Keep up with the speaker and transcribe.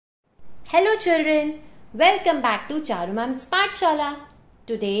Hello children, welcome back to Charu Mam's Pathshala.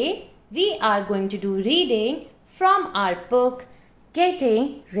 Today we are going to do reading from our book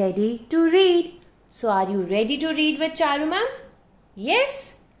Getting Ready to Read. So are you ready to read with Charu Mam?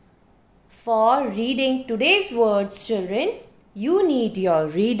 Yes? For reading today's words children, you need your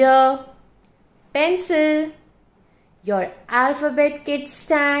reader, pencil, your alphabet kit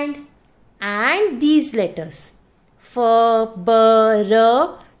stand and these letters. F, B,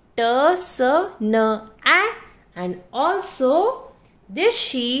 R, T, S, N, A and also this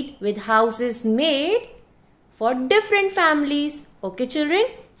sheet with houses made for different families. Okay children,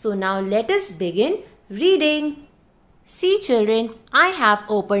 so now let us begin reading. See children, I have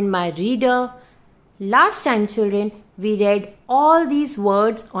opened my reader. Last time children, we read all these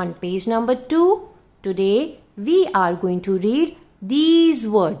words on page number 2. Today we are going to read these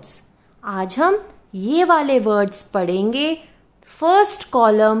words. आज हम ये वाले words पढ़ेंगे. First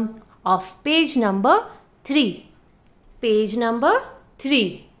column of page number 3. Page number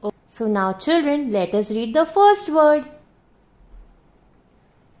 3. So now children, let us read the first word.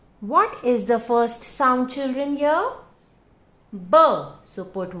 What is the first sound children here? B. So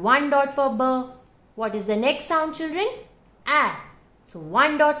put 1 dot for B. What is the next sound children? A. So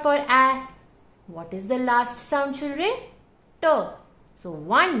 1 dot for A. What is the last sound children? T. So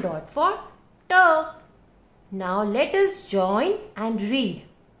 1 dot for T. Now let us join and read.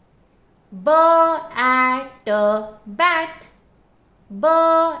 Bat, bat.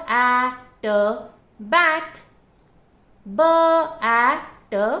 Bat, bat. Bat,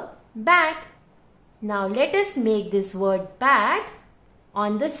 bat. Now let us make this word bat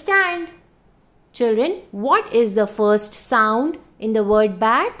on the stand. Children, what is the first sound in the word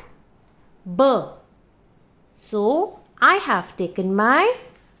bat? B. So I have taken my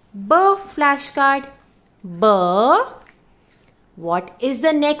B flashcard. B. What is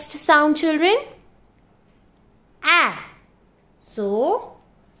the next sound children? A. So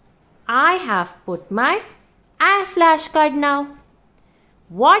I have put my A flashcard now.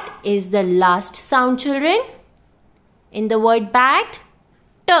 What is the last sound children in the word bat?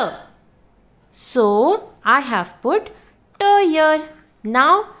 T. So I have put T here.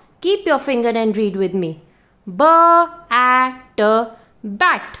 Now keep your finger and read with me. B-A-T,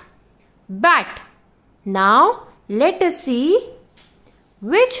 bat. Bat. Now let us see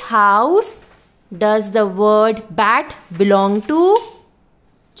which house does the word bat belong to.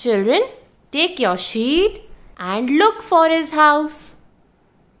 Children, take your sheet and look for his house.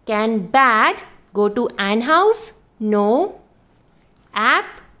 Can bat go to an house? No. App?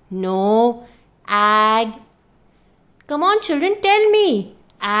 No. Ag? Come on children, tell me.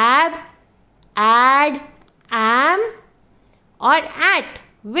 Ab? Ad? Am? Or at?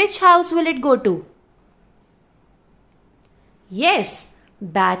 Which house will it go to? Yes,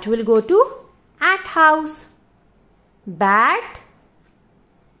 bat will go to at house. Bat,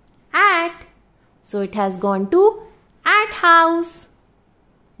 at. So it has gone to at house.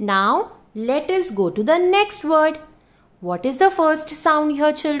 Now let us go to the next word. What is the first sound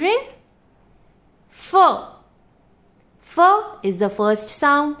here children? F. F is the first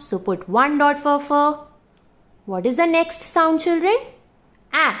sound. So put 1 dot for F. What is the next sound children?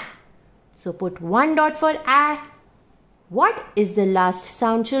 A. So put 1 dot for A. What is the last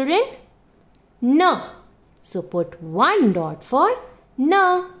sound children? N. So put 1 dot for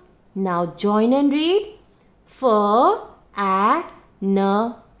N. Now join and read. F, A,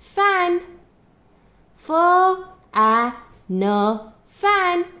 N, fan. F, A, N,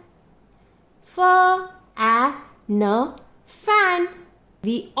 fan. F, A, N, fan.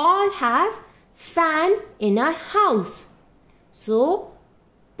 We all have fan in our house. So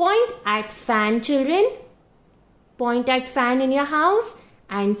point at fan children. Point at fan in your house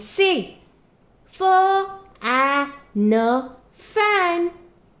and say F-A-N fan.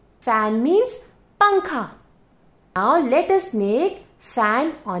 Fan means pankha. Now let us make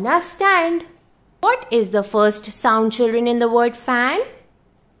fan on our stand. What is the first sound children in the word fan?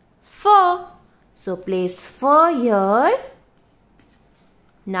 F. So place F here.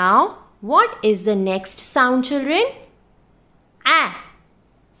 Now what is the next sound children? A.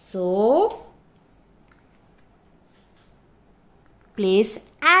 So place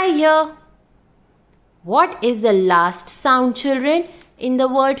A here. What is the last sound children in the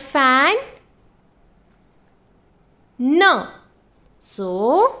word fan? N.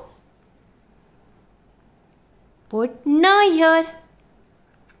 So put N here.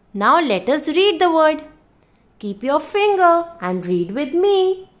 Now let us read the word. Keep your finger and read with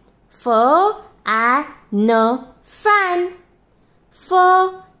me. F-A-N fan.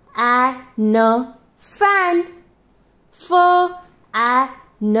 F-A-N fan. F-A-N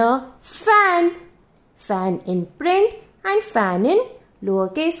N, fan. Fan in print and fan in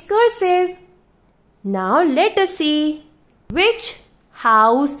lowercase cursive. Now let us see. Which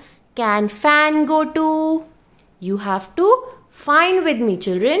house can fan go to? You have to find with me,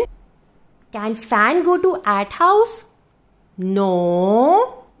 children. Can fan go to ant house?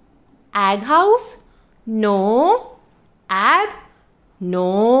 No. Egg house? No. Ab?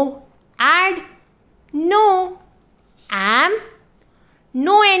 No. Add? No. Am?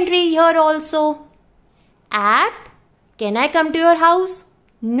 No entry here also. App? Can I come to your house?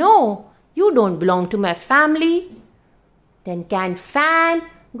 No. You don't belong to my family. Then can fan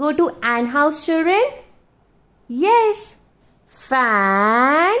go to ant house, children? Yes.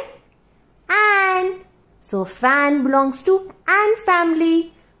 Fan, ant. So fan belongs to ant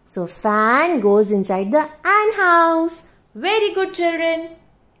family. So fan goes inside the ant house. Very good, children.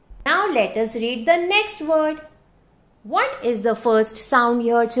 Now let us read the next word. What is the first sound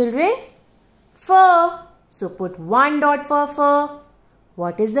here, children? Fur. So put one dot for fur.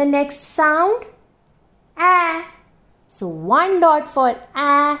 What is the next sound? A. So one dot for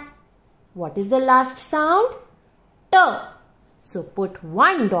A. What is the last sound? T. So put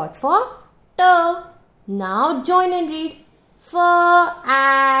one dot for T. Now join and read. Fur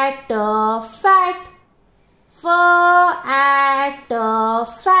at fat. Fur at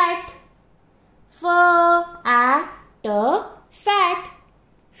fat. Fur at fat.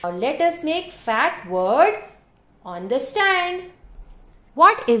 Now let us make fat word on the stand.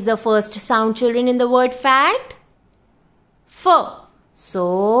 What is the first sound, children, in the word fat? Fur.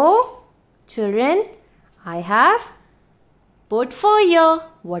 So, children, I have put fur here.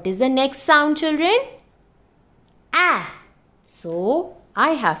 What is the next sound, children? A. So, I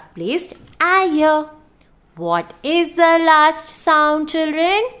have placed A here. What is the last sound,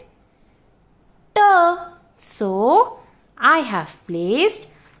 children? T. So, I have placed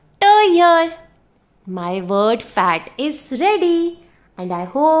T here. My word fat is ready. And I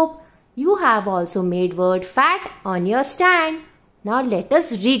hope you have also made word fat on your stand. Now let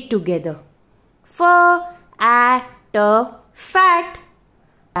us read together. Fur at fat.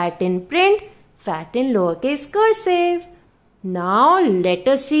 Fat in print, fat in lowercase cursive. Now let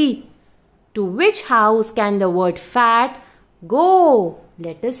us see to which house can the word fat go.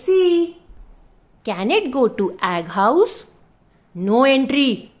 Let us see. Can it go to egg house? No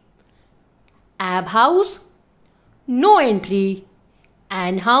entry. Ab house? No entry.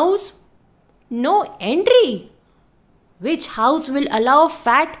 Ant house? No entry. Which house will allow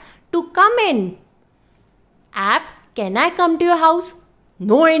fat to come in? App, can I come to your house?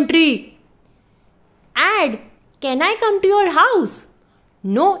 No entry. Add, can I come to your house?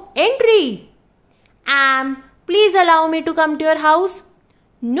 No entry. Am, please allow me to come to your house?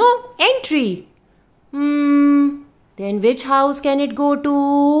 No entry. Then which house can it go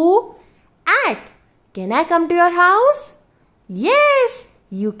to? At, can I come to your house? Yes,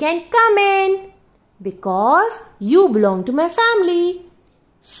 you can come in because you belong to my family.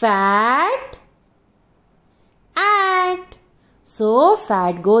 Fat, ant. So,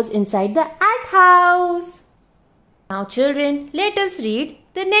 fat goes inside the ant house. Now, children, let us read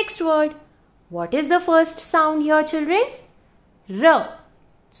the next word. What is the first sound here, children? R.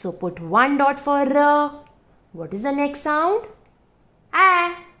 So, put one dot for R. What is the next sound?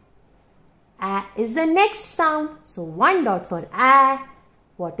 A. A is the next sound. So, one dot for A.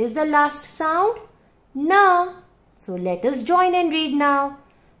 What is the last sound? N. So, let us join and read now.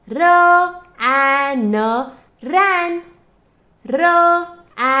 R, A, N, ran. R,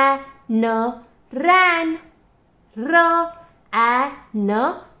 A, N, ran. R, A, N,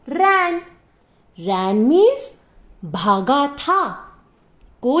 ran. Ran means भागा था.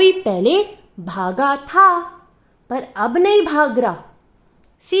 कोई पहले भागा था पर अब नहीं भाग रहा.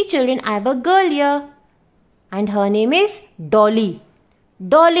 See, children, I have a girl here and her name is Dolly.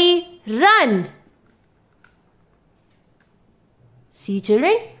 Dolly, run. See,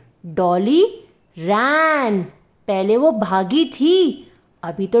 children, Dolly ran. पहले वो भागी थी,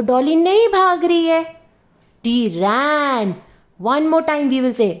 अभी तो Dolly नहीं भाग रही है. She ran. One more time we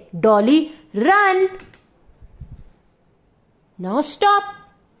will say, Dolly, run. Now stop.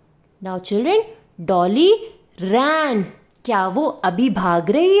 Now, children, Dolly ran. क्या वो अभी भाग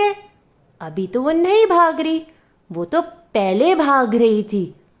रही है? अभी तो वो नहीं भाग रही, वो तो पहले भाग रही थी.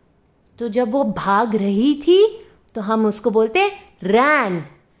 तो जब वो भाग रही थी तो हम उसको बोलते रैन.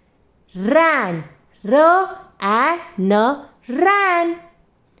 रैन, र ए न, ran.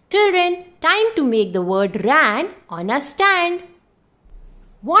 Children, time to make the word ran on a stand.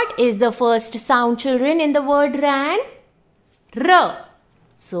 What is the first sound, children, in the word ran? R.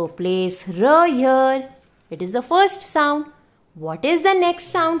 So place R here. It is the first sound. What is the next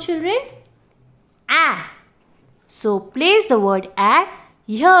sound, children? A. So place the word A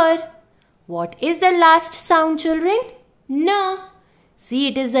here. What is the last sound, children? N. See,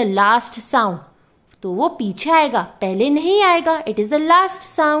 it is the last sound. तो वो पीछे आएगा, पहले नहीं आएगा. It is the last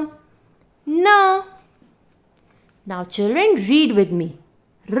sound. N. Now children, read with me.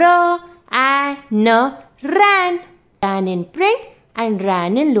 R, A, N, ran. Ran in print and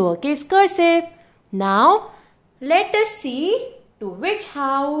ran in lowercase cursive. Now let us see to which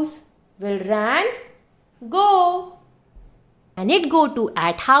house will ran go. Can it go to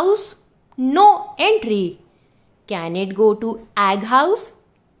at house? No entry. Can it go to ag house?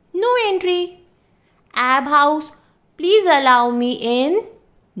 No entry. Ab house, please allow me in.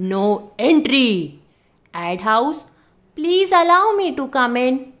 No entry. Ad house, please allow me to come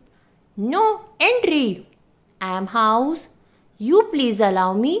in. No entry. Am house, you please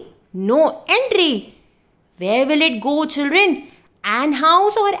allow me. No entry. Where will it go, children? An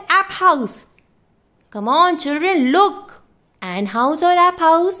house or app house? Come on, children, look. An house or app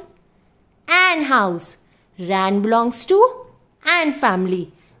house? An house. Ran belongs to an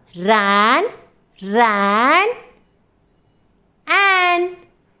family. Ran, ran, an.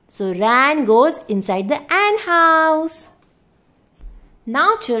 So ran goes inside the an house.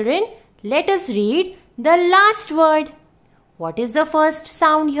 Now children, let us read the last word. What is the first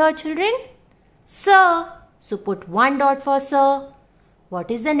sound here, children? Sir. So put one dot for sir. What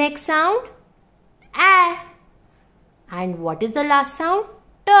is the next sound? A. And what is the last sound?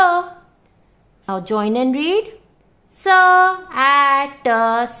 T. Now join and read. Sir at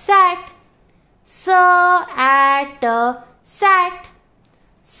sat. Sir at sat.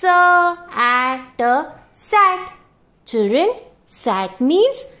 Sir at sat. Children, sat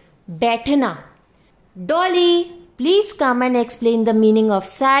means बैठना. Dolly, please come and explain the meaning of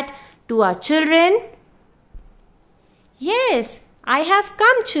sat to our children. Yes, I have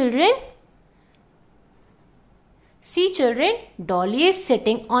come, children. See, children, Dolly is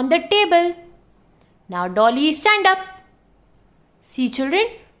sitting on the table. Now Dolly, stand up. See, children,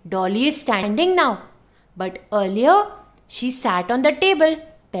 Dolly is standing now. But earlier, she sat on the table.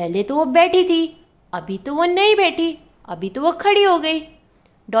 पहले तो वो बैठी थी, अभी तो वो नहीं बैठी, अभी तो वो खड़ी हो गई.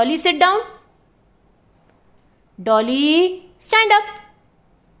 Dolly, sit down. Dolly, stand up.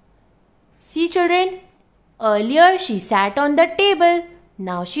 See, children, earlier she sat on the table.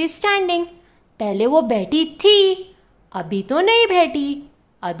 Now she is standing. पहले वो बैठी थी, अभी तो नहीं बैठी,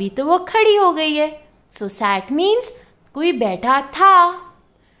 अभी तो वो खड़ी हो गई है. So sat means कोई बैठा था.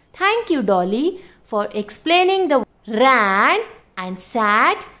 Thank you, Dolly, for explaining the ran and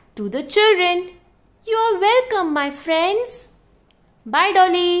sat to the children. You are welcome, my friends. Bye,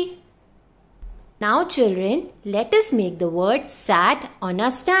 Dolly. Now, children, let us make the word sat on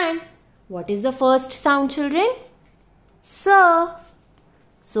a stand. What is the first sound, children? Sir.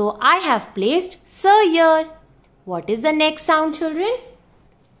 So, I have placed sir here. What is the next sound, children?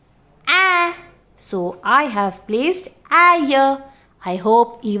 A. So, I have placed a here. I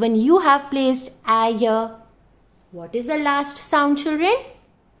hope even you have placed a here. What is the last sound, children?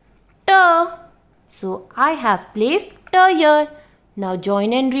 T. So, I have placed t here. Now,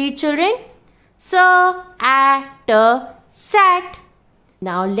 join and read, children. Sir at sat.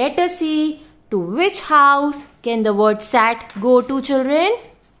 Now, let us see to which house can the word sat go to, children?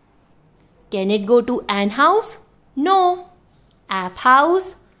 Can it go to an house? No. App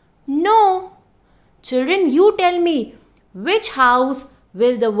house? No. Children, you tell me, which house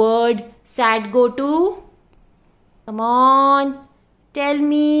will the word sat go to? Come on, tell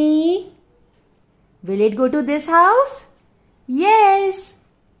me. Will it go to this house? Yes.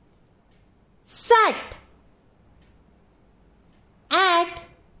 Sat. At.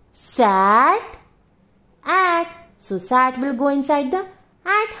 Sat. At. So sat will go inside the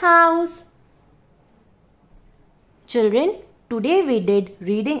at house. Children, today we did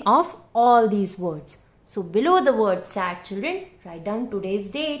reading of all these words. So below the word sat, children, write down today's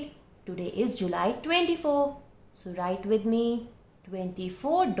date. Today is July 24. So write with me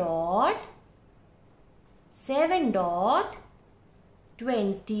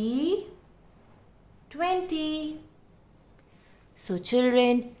 24.7.2020. So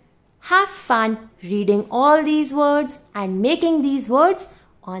children, have fun reading all these words and making these words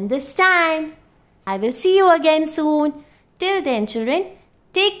on the stand. I will see you again soon. Till then, children,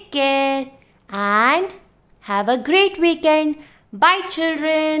 take care and have a great weekend. Bye,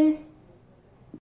 children.